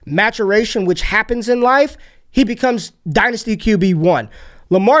 growth, maturation, which happens in life, he becomes dynasty QB1.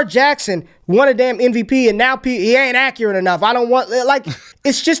 Lamar Jackson won a damn MVP, and now he ain't accurate enough.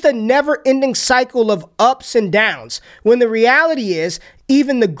 It's just a never-ending cycle of ups and downs. When the reality is,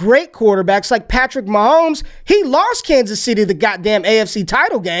 even the great quarterbacks like Patrick Mahomes, he lost Kansas City the goddamn AFC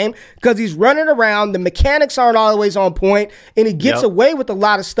title game because he's running around, the mechanics aren't always on point, and he gets away with a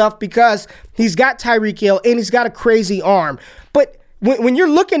lot of stuff because he's got Tyreek Hill and he's got a crazy arm. But when you're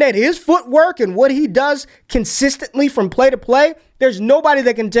looking at his footwork and what he does consistently from play to play, there's nobody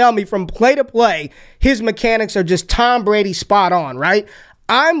that can tell me from play to play his mechanics are just Tom Brady spot on, right?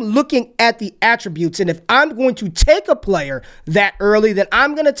 I'm looking at the attributes, and if I'm going to take a player that early, then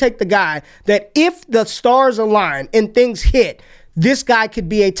I'm going to take the guy that, if the stars align and things hit, this guy could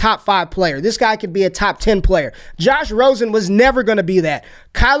be a top 5 player. This guy could be a top 10 player. Josh Rosen was never going to be that.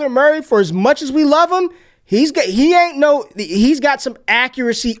 Kyler Murray, for as much as we love him, he's got some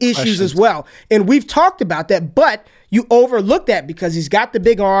accuracy issues as well. And we've talked about that, but you overlook that because he's got the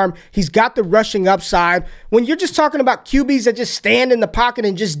big arm. He's got the rushing upside. When you're just talking about QBs that just stand in the pocket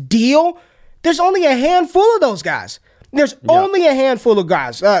and just deal, there's only a handful of those guys. Only a handful of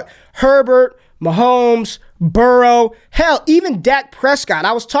guys. Herbert, Mahomes, Burrow, hell, even Dak Prescott.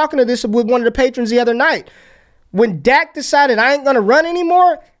 I was talking to this with one of the patrons the other night. When Dak decided I ain't going to run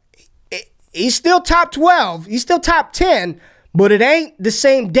anymore, he's still top 12. He's still top 10. But it ain't the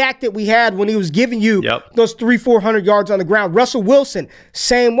same Dak that we had when he was giving you those 300-400 yards on the ground. Russell Wilson,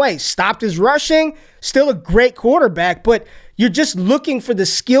 same way. Stopped his rushing. Still a great quarterback. But you're just looking for the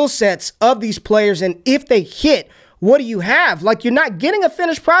skill sets of these players. And if they hit, what do you have? Like, you're not getting a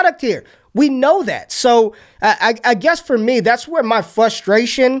finished product here. We know that. So I guess for me, that's where my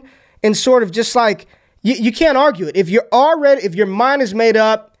frustration and sort of just like, you can't argue it. If your mind is made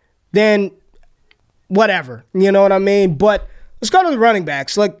up, then whatever. You know what I mean? But let's go to the running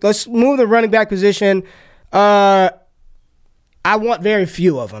backs. Let's move the running back position. I want very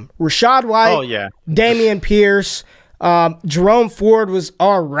few of them. Rashad White, Dameon Pierce, Jerome Ford was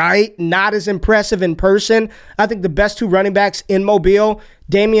all right, not as impressive in person. I think the best 2 running backs in Mobile,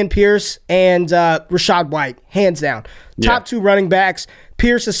 Dameon Pierce and Rashad White, hands down. Top 2 running backs.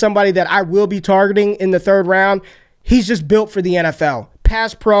 Pierce is somebody that I will be targeting in the 3rd round. He's just built for the NFL.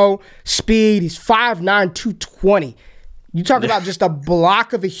 pass pro, speed. He's 5'9", 220. You talk about just a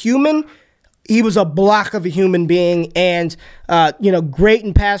block of a human. He was a block of a human being, and great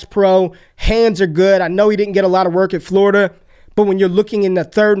in pass pro. Hands are good. I know he didn't get a lot of work at Florida, but when you're looking in the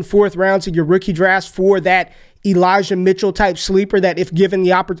 3rd and 4th rounds of your rookie drafts for that Elijah Mitchell type sleeper, that if given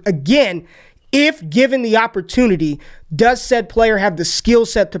the opportunity, does said player have the skill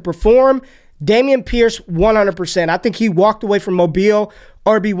set to perform? Dameon Pierce, 100%. I think he walked away from Mobile,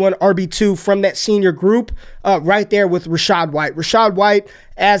 RB1, RB2 from that senior group right there with Rachaad White. Rachaad White,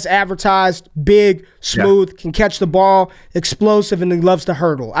 as advertised, big, smooth, can catch the ball, explosive, and he loves to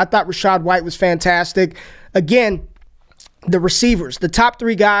hurdle. I thought Rachaad White was fantastic. Again, the receivers, the top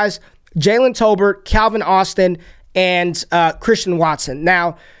 3 guys, Jalen Tolbert, Calvin Austin, and Christian Watson.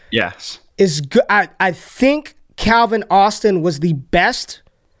 Now, yes, is good. I think Calvin Austin was the best,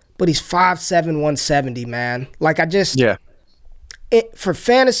 but he's 5'7", 170, man. Like, for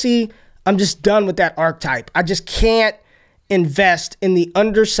fantasy, I'm just done with that archetype. I just can't invest in the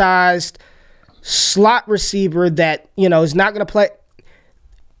undersized slot receiver that, is not going to play.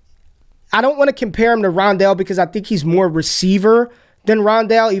 I don't want to compare him to Rondell because I think he's more receiver than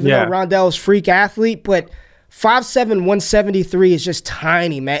Rondell, even though Rondell is freak athlete. But 5'7", 173 is just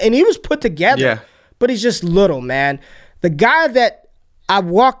tiny, man. And he was put together, but he's just little, man. The guy that I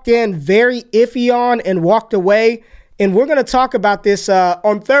walked in very iffy on and walked away, and we're going to talk about this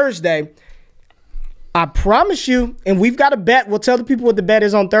on Thursday. I promise you, and we've got a bet. We'll tell the people what the bet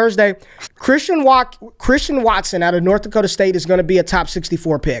is on Thursday. Christian Watson out of North Dakota State is going to be a top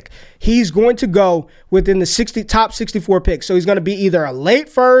 64 pick. He's going to go within the top 64 picks. So he's going to be either a late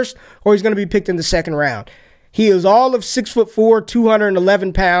first or he's going to be picked in the 2nd round. He is all of 6'4",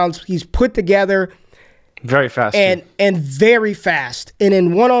 211 pounds. He's put together. Very fast. And very fast. And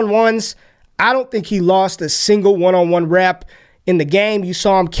in one-on-ones, I don't think he lost a single one-on-one rep in the game. You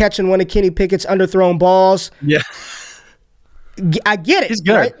saw him catching one of Kenny Pickett's underthrown balls. Yeah. I get it. He's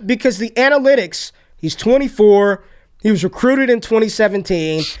good. Right? Because the analytics, he's 24. He was recruited in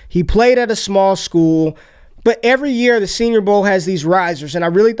 2017. He played at a small school. But every year, the Senior Bowl has these risers, and I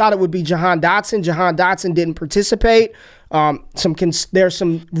really thought it would be Jahan Dotson. Jahan Dotson didn't participate. There's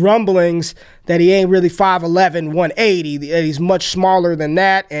some rumblings that he ain't really 5'11", 180. That he's much smaller than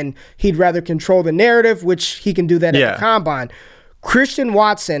that, and he'd rather control the narrative, which he can do that at the Combine. Christian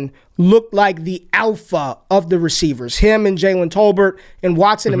Watson looked like the alpha of the receivers. Him and Jalen Tolbert, and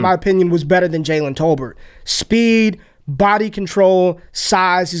Watson, in my opinion, was better than Jalen Tolbert. Speed, body control,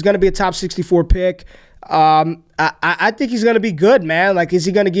 size. He's going to be a top 64 pick. I think he's going to be good, man. Like, is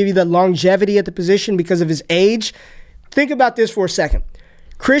he going to give you the longevity at the position because of his age? Think about this for a second.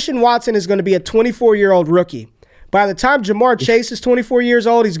 Christian Watson is going to be a 24-year-old rookie. By the time Jamar Chase is 24 years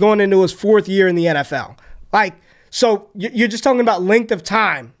old, he's going into his 4th year in the NFL. Like, so you're just talking about length of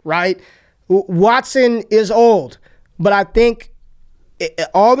time, right? Watson is old, but I think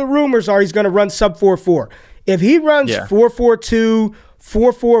all the rumors are he's going to run sub 4.4. If he runs 4.42,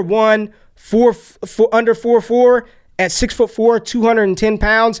 4.41, under 4.4 at 6'4", 210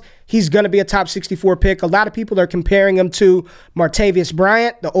 pounds, he's going to be a top 64 pick. A lot of people are comparing him to Martavius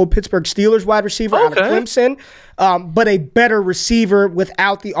Bryant, the old Pittsburgh Steelers wide receiver out of Clemson, but a better receiver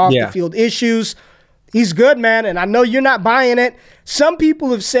without the off-the-field issues. He's good, man, and I know you're not buying it. Some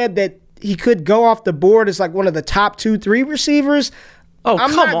people have said that he could go off the board as like one of the top 2-3 receivers.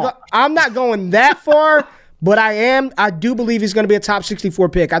 I'm not going that far. But I do believe he's going to be a top 64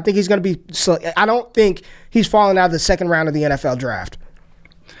 pick. I think he's going to be – I don't think he's falling out of the 2nd round of the NFL draft.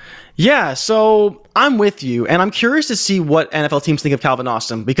 Yeah, so I'm with you, and I'm curious to see what NFL teams think of Calvin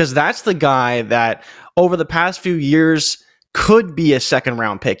Austin, because that's the guy that over the past few years could be a 2nd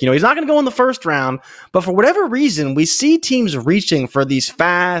round pick. He's not going to go in the 1st round, but for whatever reason, we see teams reaching for these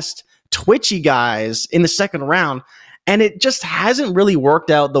fast, twitchy guys in the 2nd round. And it just hasn't really worked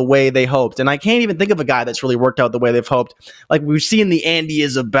out the way they hoped. And I can't even think of a guy that's really worked out the way they've hoped. Like we've seen the Andy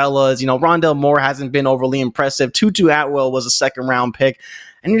Isabellas, Rondell Moore hasn't been overly impressive. Tutu Atwell was a 2nd round pick.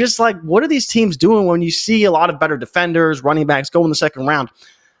 And you're just like, what are these teams doing when you see a lot of better defenders, running backs go in the 2nd round?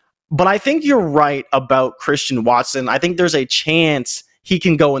 But I think you're right about Christian Watson. I think there's a chance he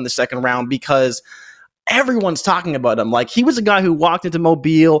can go in the 2nd round because everyone's talking about him. Like, he was a guy who walked into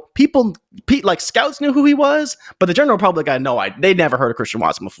Mobile. Like scouts knew who he was, but the general public had no idea. They'd never heard of Christian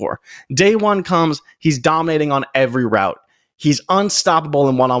Watson before. Day one comes, he's dominating on every route. He's unstoppable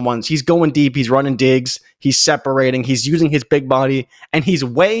in one-on-ones. He's going deep. He's running digs. He's separating. He's using his big body. And he's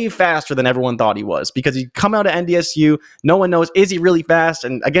way faster than everyone thought he was because he come out of NDSU. No one knows, is he really fast?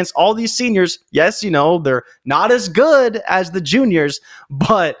 And against all these seniors, yes, they're not as good as the juniors,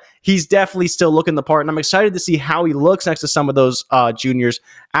 but he's definitely still looking the part. And I'm excited to see how he looks next to some of those juniors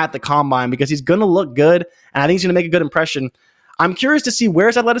at the combine because he's going to look good. And I think he's going to make a good impression. I'm curious to see where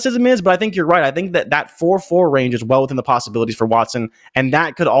his athleticism is, but I think you're right. I think that 4.4 range is well within the possibilities for Watson, and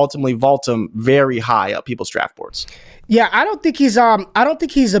that could ultimately vault him very high up people's draft boards. Yeah, I don't think he's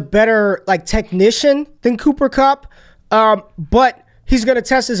a better technician than Cooper Kupp, but he's going to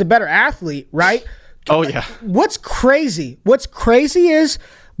test as a better athlete, right? Oh yeah. What's crazy is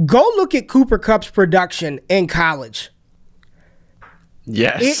go look at Cooper Kupp's production in college.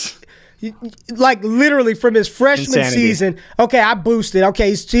 Yes. Literally from his freshman season. Okay, I boosted. Okay,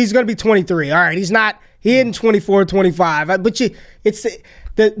 he's going to be 23. All right, he isn't 24, 25. But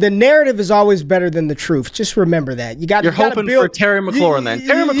the narrative is always better than the truth. Just remember that. You're hoping for Terry McLaurin then.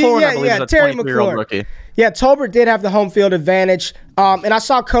 Terry McLaurin, I believe, is a 23-year-old rookie. Yeah, Tolbert did have the home field advantage. And I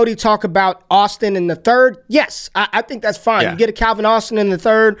saw Cody talk about Austin in the third. Yes, I think that's fine. Yeah. You get a Calvin Austin in the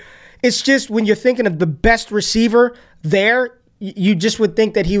third. It's just when you're thinking of the best receiver there, you just would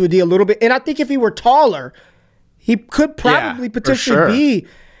think that he would be a little bit. And I think if he were taller, he could probably potentially be.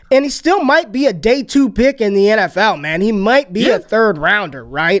 And he still might be a day 2 pick in the NFL, man. He might be a third rounder,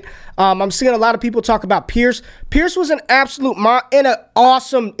 right? I'm seeing a lot of people talk about Pierce. Pierce was an absolute and an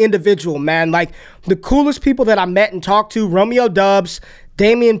awesome individual, man. Like the coolest people that I met and talked to, Romeo Dubs,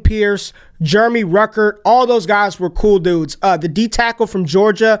 Damian Pierce, Jeremy Ruckert, all those guys were cool dudes. The D tackle from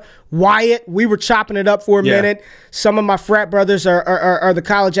Georgia, Wyatt, we were chopping it up for a minute. Some of my frat brothers are the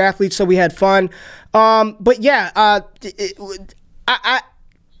college athletes, so we had fun. But yeah,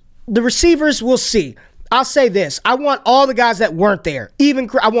 the receivers, we'll see. I'll say this. I want all the guys that weren't there.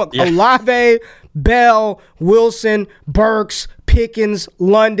 I want Olave, Bell, Wilson, Burks, Pickens,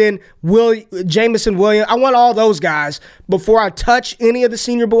 London, Jamison Williams. I want all those guys before I touch any of the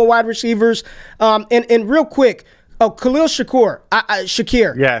Senior Bowl wide receivers. And real quick, Khalil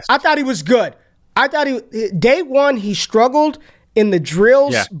Shakir. Yes. I thought he was good. Day one, he struggled in the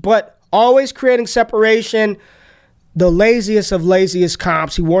drills, but always creating separation. The laziest of laziest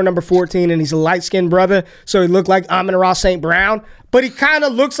comps. He wore number 14, and he's a light-skinned brother, so he looked like Amon-Ra St. Brown. But he kind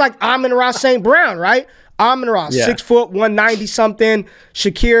of looks like Amon-Ra St. Brown, right? Amon-Ra, 6 foot, 190-something.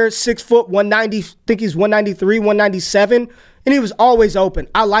 Shakir, 6 foot, 190, I think he's 193, 197. And he was always open.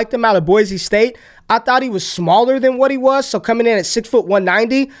 I liked him out of Boise State. I thought he was smaller than what he was, so coming in at 6 foot,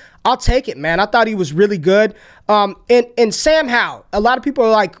 190, I'll take it, man. I thought he was really good. And Sam Howell, a lot of people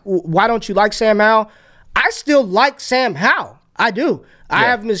are like, why don't you like Sam Howell? I still like Sam Howell. I do. I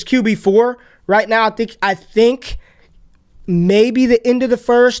have him as QB4 right now. I think maybe the end of the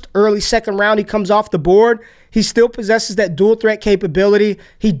first, early second round, he comes off the board. He still possesses that dual threat capability.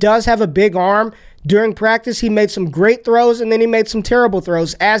 He does have a big arm. During practice, he made some great throws, and then he made some terrible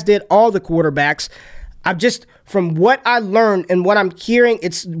throws, as did all the quarterbacks. From what I learned and what I'm hearing,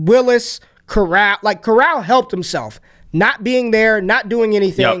 it's Willis, Corral. Corral helped himself. Not being there, not doing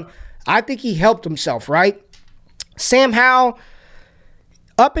anything. Yep. I think he helped himself, right? Sam Howell,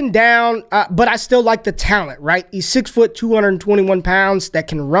 up and down, but I still like the talent, right? He's 6 foot, 221 pounds that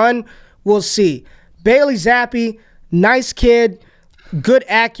can run. We'll see. Bailey Zappi, nice kid, good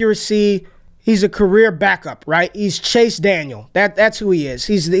accuracy. He's a career backup, right? He's Chase Daniel. That's who he is.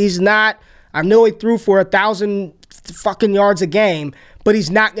 He's not. I know he threw for 1,000 fucking yards a game, but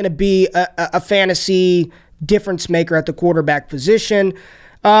he's not going to be a fantasy difference maker at the quarterback position.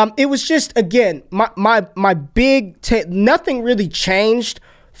 It was just, again, my big nothing really changed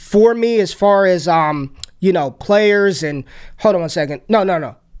for me as far as players and hold on one second.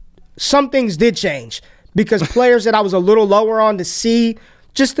 No. Some things did change because players that I was a little lower on to see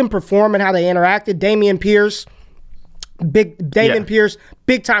just them perform and how they interacted. Damian Pierce, Pierce,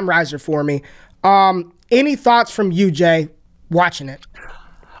 big time riser for me. Any thoughts from you, Jay, watching it?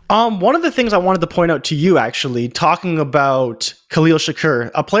 One of the things I wanted to point out to you, actually, talking about Khalil Shakir,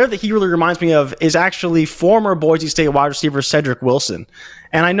 a player that he really reminds me of is actually former Boise State wide receiver Cedric Wilson.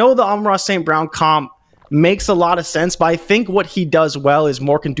 And I know the Amon-Ra St. Brown comp makes a lot of sense, but I think what he does well is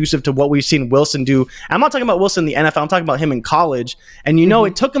more conducive to what we've seen Wilson do. I'm not talking about Wilson in the NFL. I'm talking about him in college. And,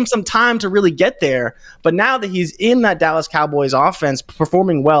 it took him some time to really get there. But now that he's in that Dallas Cowboys offense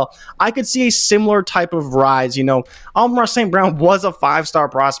performing well, I could see a similar type of rise. Amon-Ra St. Brown was a 5-star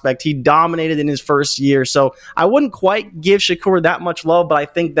prospect. He dominated in his first year. So I wouldn't quite give Shakur that much love, but I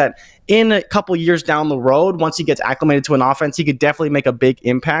think that in a couple years down the road, once he gets acclimated to an offense, he could definitely make a big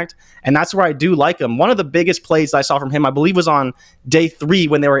impact. And that's where I do like him. One of the biggest plays I saw from him, I believe, was on day 3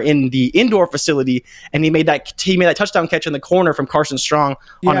 when they were in the indoor facility, and he made that touchdown catch in the corner from Carson Strong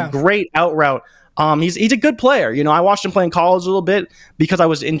on a great out route. He's a good player. You know, I watched him play in college a little bit because I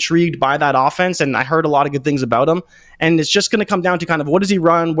was intrigued by that offense, and I heard a lot of good things about him. And it's just going to come down to kind of what does he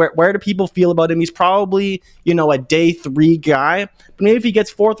run? Where do people feel about him? He's probably, you know, a day 3 guy. But maybe if he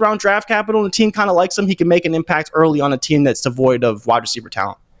gets 4th round draft capital and the team kind of likes him, he can make an impact early on a team that's devoid of wide receiver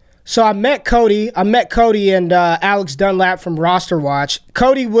talent. So I met Cody and Alex Dunlap from Roster Watch.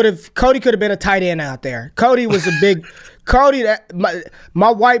 Cody could have been a tight end out there. Cody was a big Cody.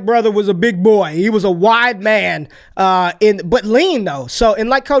 My white brother was a big boy. He was a wide man, but lean though. So and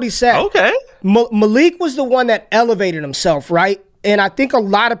like Cody said, okay, Malik was the one that elevated himself, right? And I think a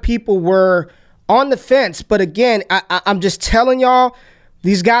lot of people were on the fence. But again, I'm just telling y'all,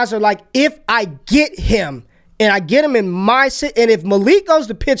 these guys are like, if I get him. And I get him in my city. And if Malik goes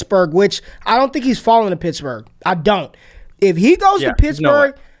to Pittsburgh, which I don't think he's falling to Pittsburgh. I don't. If he goes to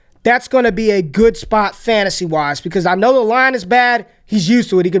Pittsburgh, that's going to be a good spot fantasy-wise because I know the line is bad. He's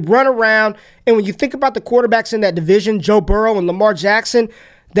used to it. He could run around. And when you think about the quarterbacks in that division, Joe Burrow and Lamar Jackson,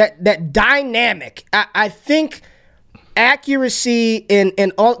 that dynamic, I think accuracy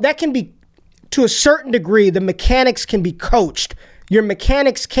and all that can be, to a certain degree, the mechanics can be coached. Your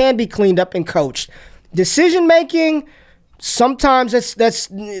mechanics can be cleaned up and coached. Decision making, sometimes that's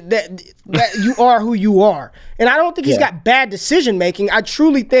you are who you are, and I don't think he's got bad decision making. I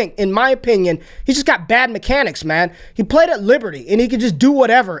truly think, in my opinion, he's just got bad mechanics, man. He played at Liberty, and he could just do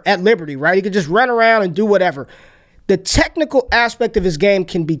whatever at Liberty, right? He could just run around and do whatever. The technical aspect of his game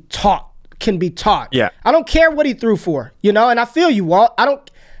can be taught. Yeah, I don't care what he threw for, you know. And I feel you, Walt.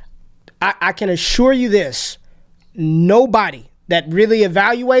 I can assure you this: nobody that really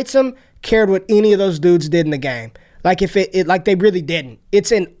evaluates him cared what any of those dudes did in the game. Like if it like they really didn't.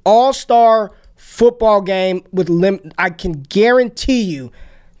 It's an all-star football game with I can guarantee you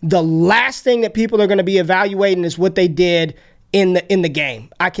the last thing that people are going to be evaluating is what they did in the game.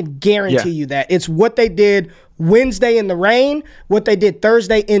 I can guarantee you that. It's what they did Wednesday in the rain, what they did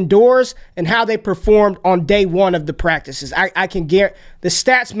Thursday indoors, and how they performed on day 1 of the practices. I can guarantee the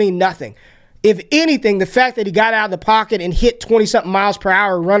stats mean nothing. If anything, the fact that he got out of the pocket and hit 20-something miles per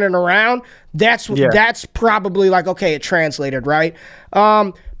hour running around, that's probably like, okay, it translated, right?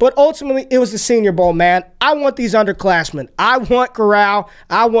 But ultimately, it was the Senior Bowl, man. I want these underclassmen. I want Corral.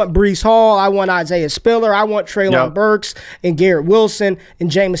 I want Breece Hall. I want Isaiah Spiller. I want Treylon Burks and Garrett Wilson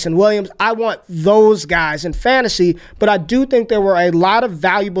and Jamison Williams. I want those guys in fantasy, but I do think there were a lot of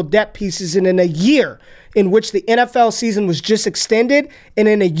valuable depth pieces in a year in which the NFL season was just extended, and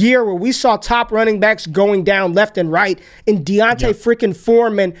in a year where we saw top running backs going down left and right, and Deontay freaking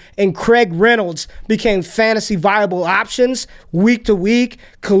Foreman and Craig Reynolds became fantasy viable options week to week.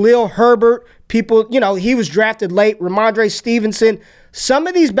 Khalil Herbert, people, you know, he was drafted late. Ramondre Stevenson. Some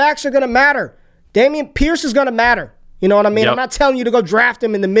of these backs are going to matter. Dameon Pierce is going to matter. You know what I mean? I'm not telling you to go draft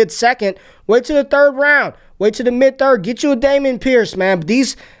him in the mid-second. Wait till the 3rd round. Wait till the mid-3rd. Get you a Dameon Pierce, man. But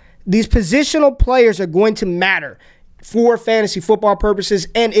these positional players are going to matter for fantasy football purposes.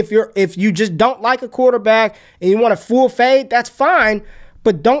 And if you just don't like a quarterback and you want a full fade, that's fine.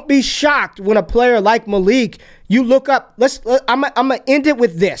 But don't be shocked when a player like Malik, you look up. I'm gonna end it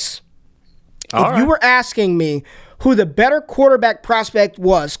with this. If you were asking me who the better quarterback prospect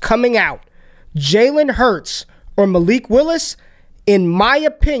was coming out, Jalen Hurts or Malik Willis, in my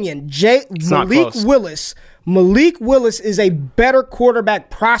opinion, Malik Willis is a better quarterback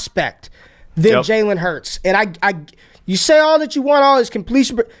prospect than Jalen Hurts. And you say all that you want, all his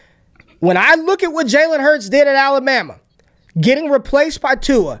completion. When I look at what Jalen Hurts did at Alabama, getting replaced by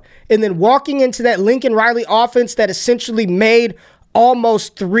Tua, and then walking into that Lincoln Riley offense that essentially made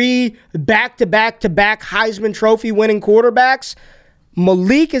almost 3 back-to-back-to-back Heisman Trophy winning quarterbacks,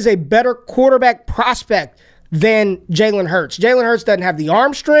 Malik is a better quarterback prospect than Jalen Hurts. Jalen Hurts doesn't have the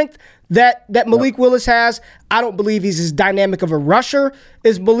arm strength that Malik Willis has. I don't believe he's as dynamic of a rusher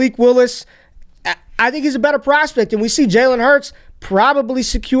as Malik Willis. I think he's a better prospect, and we see Jalen Hurts probably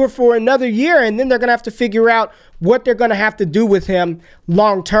secure for another year, and then they're going to have to figure out what they're going to have to do with him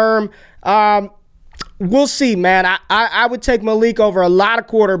long term. We'll see, man. I would take Malik over a lot of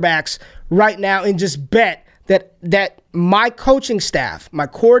quarterbacks right now and just bet that my coaching staff, my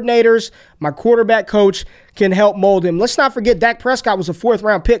coordinators, my quarterback coach can help mold him. Let's not forget Dak Prescott was a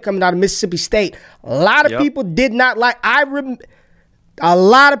 4th-round pick coming out of Mississippi State. A lot of people did not like – a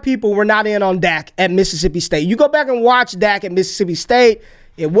lot of people were not in on Dak at Mississippi State. You go back and watch Dak at Mississippi State,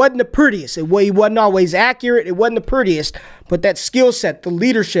 It wasn't the prettiest. He wasn't always accurate. It wasn't the prettiest. But that skill set, the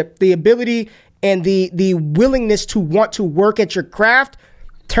leadership, the ability, and the willingness to want to work at your craft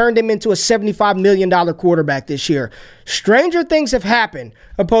turned him into a $75 million quarterback this year. Stranger things have happened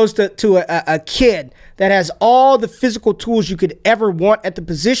opposed to a kid that has all the physical tools you could ever want at the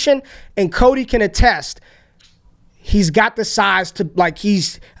position. And Cody can attest, he's got the size to,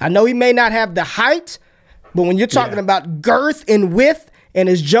 I know he may not have the height, but when you're talking about girth and width, and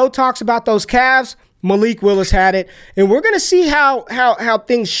as Joe talks about those calves, Malik Willis had it. And we're going to see how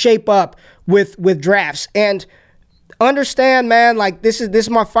things shape up with drafts. And understand, man, this is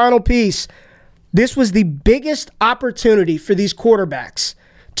my final piece. This was the biggest opportunity for these quarterbacks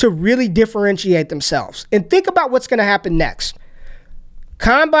to really differentiate themselves. And think about what's going to happen next.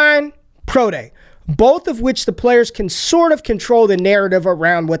 Combine, Pro Day, both of which the players can sort of control the narrative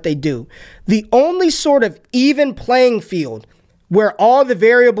around what they do. The only sort of even playing field where all the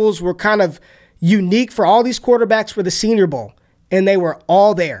variables were kind of unique for all these quarterbacks were the Senior Bowl, and they were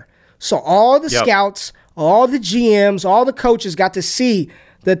all there. So all the scouts, all the GMs, all the coaches got to see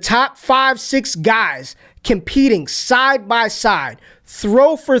the top 5, 6 guys competing side by side,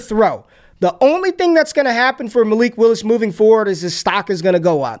 throw for throw. The only thing that's going to happen for Malik Willis moving forward is his stock is going to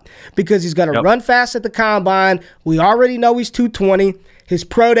go up because he's going to run fast at the combine. We already know he's 220. His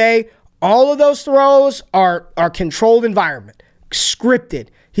pro day, all of those throws are controlled environment, scripted.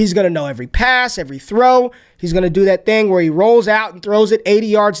 He's going to know every pass, every throw. He's going to do that thing where he rolls out and throws it 80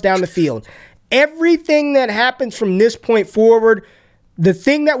 yards down the field. Everything that happens from this point forward, the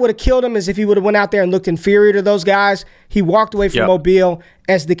thing that would have killed him is if he would have went out there and looked inferior to those guys. He walked away from Mobile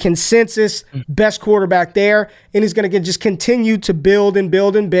as the consensus best quarterback there, and he's going to just continue to build and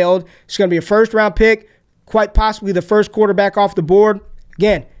build and build. He's going to be a first-round pick, quite possibly the first quarterback off the board.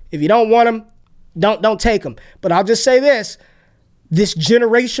 Again, if you don't want him, don't take him. But I'll just say this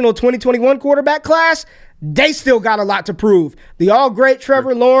generational 2021 quarterback class, they still got a lot to prove. The all-great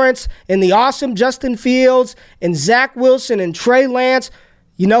Trevor Lawrence and the awesome Justin Fields and Zach Wilson and Trey Lance.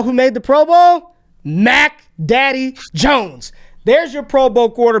 You know who made the Pro Bowl? Mac Daddy Jones. There's your Pro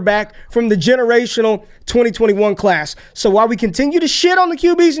Bowl quarterback from the generational 2021 class. So while we continue to shit on the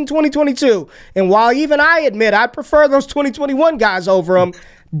QBs in 2022, and while even I admit I prefer those 2021 guys over them,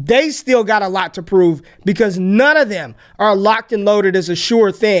 they still got a lot to prove because none of them are locked and loaded as a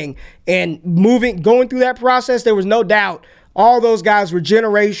sure thing. And going through that process, there was no doubt all those guys were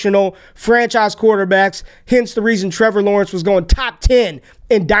generational franchise quarterbacks, hence the reason Trevor Lawrence was going top 10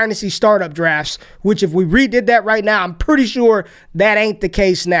 in dynasty startup drafts, which if we redid that right now, I'm pretty sure that ain't the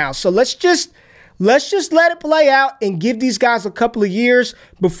case now. So let's just let it play out and give these guys a couple of years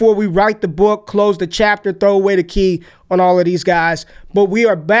before we write the book, close the chapter, throw away the key on all of these guys. But we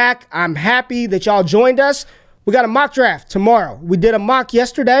are back. I'm happy that y'all joined us. We got a mock draft tomorrow. We did a mock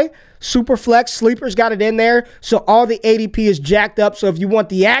yesterday. Superflex Sleepers got it in there. So all the ADP is jacked up. So if you want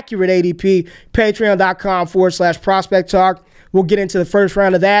the accurate ADP, patreon.com/prospect talk. We'll get into the first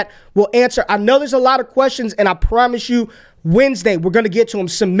round of that. We'll answer. I know there's a lot of questions, and I promise you, Wednesday, we're going to get to them,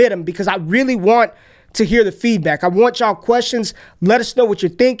 submit them, because I really want to hear the feedback. I want y'all questions. Let us know what you're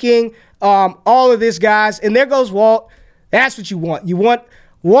thinking. All of this, guys. And there goes Walt. That's what you want.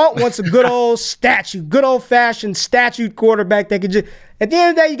 Walt wants a good old good old-fashioned statute quarterback that can just, at the end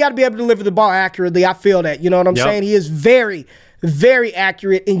of the day, you got to be able to deliver the ball accurately. I feel that. You know what I'm saying? He is very, very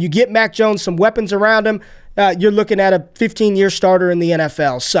accurate, and you get Mac Jones some weapons around him. You're looking at a 15-year starter in the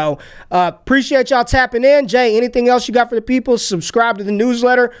NFL. So appreciate y'all tapping in. Jay, anything else you got for the people? Subscribe to the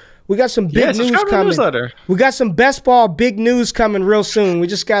newsletter. We got some big news coming. We got some best ball big news coming real soon. We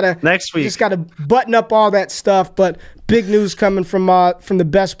just gotta next week. Just gotta button up all that stuff. But big news coming from the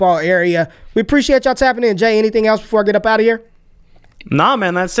best ball area. We appreciate y'all tapping in. Jay, anything else before I get up out of here? Nah,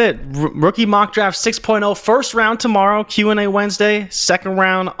 man, that's it. Rookie mock draft 6.0, first round tomorrow, Q&A Wednesday, second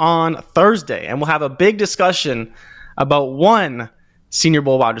round on Thursday. And we'll have a big discussion about one Senior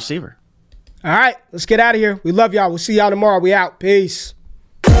Bowl wide receiver. All right, let's get out of here. We love y'all. We'll see y'all tomorrow. We out. Peace.